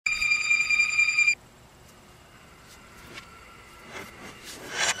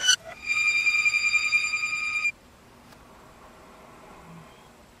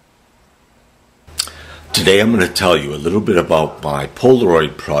Today I'm going to tell you a little bit about my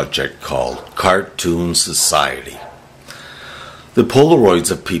Polaroid project called Cartoon Society. The Polaroids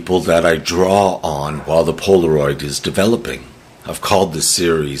of people that I draw on while the Polaroid is developing. I've called this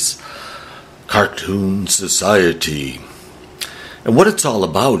series Cartoon Society. And what it's all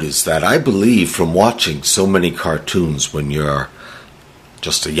about is that I believe from watching so many cartoons when you're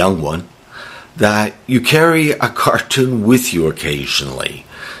just a young one, that you carry a cartoon with you occasionally,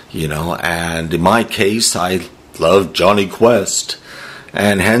 and in my case, I love Jonny Quest,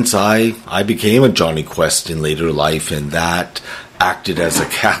 and hence I became a Jonny Quest in later life, and that acted as a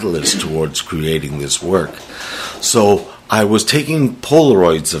catalyst towards creating this work. So I was taking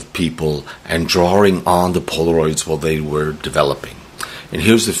Polaroids of people and drawing on the Polaroids while they were developing. And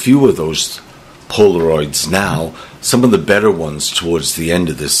here's a few of those Polaroids now, some of the better ones towards the end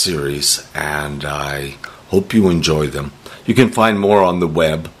of this series, and I hope you enjoy them. You can find more on the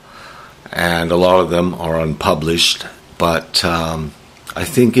web, and a lot of them are unpublished, but I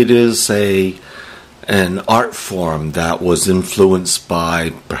think it is an art form that was influenced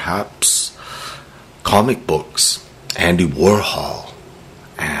by perhaps comic books, Andy Warhol,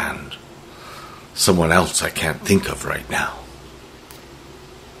 and someone else I can't think of right now.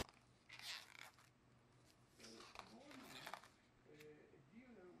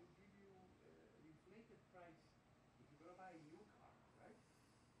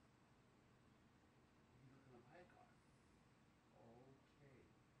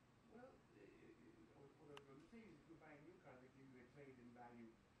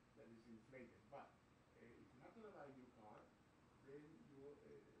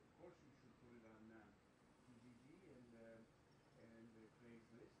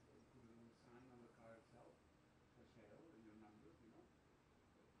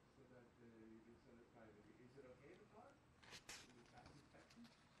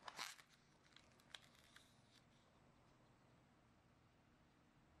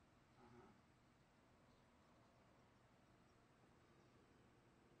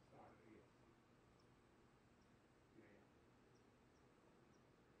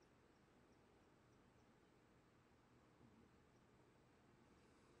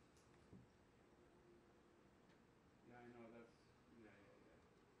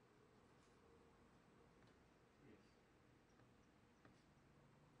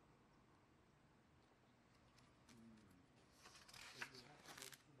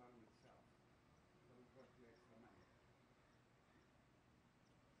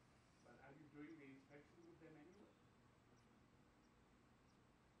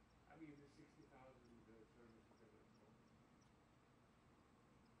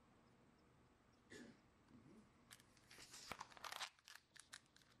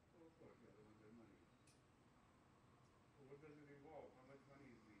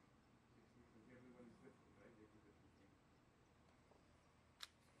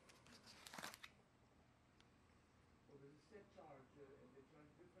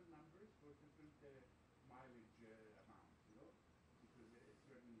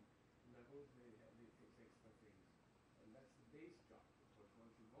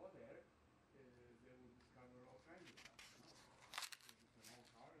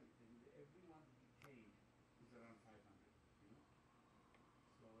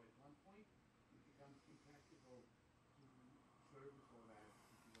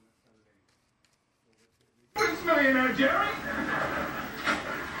 Millionaire, Gerry?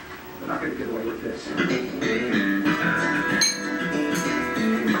 We're not going to get away with this.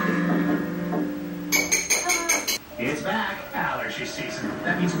 It's back. Allergy season.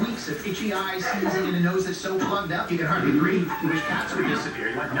 That means weeks of itchy eyes, sneezing, and a nose that's so plugged up you can hardly breathe. You wish cats would disappear.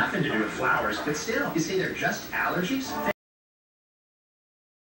 You want nothing to do with flowers. But still, you say they're just allergies?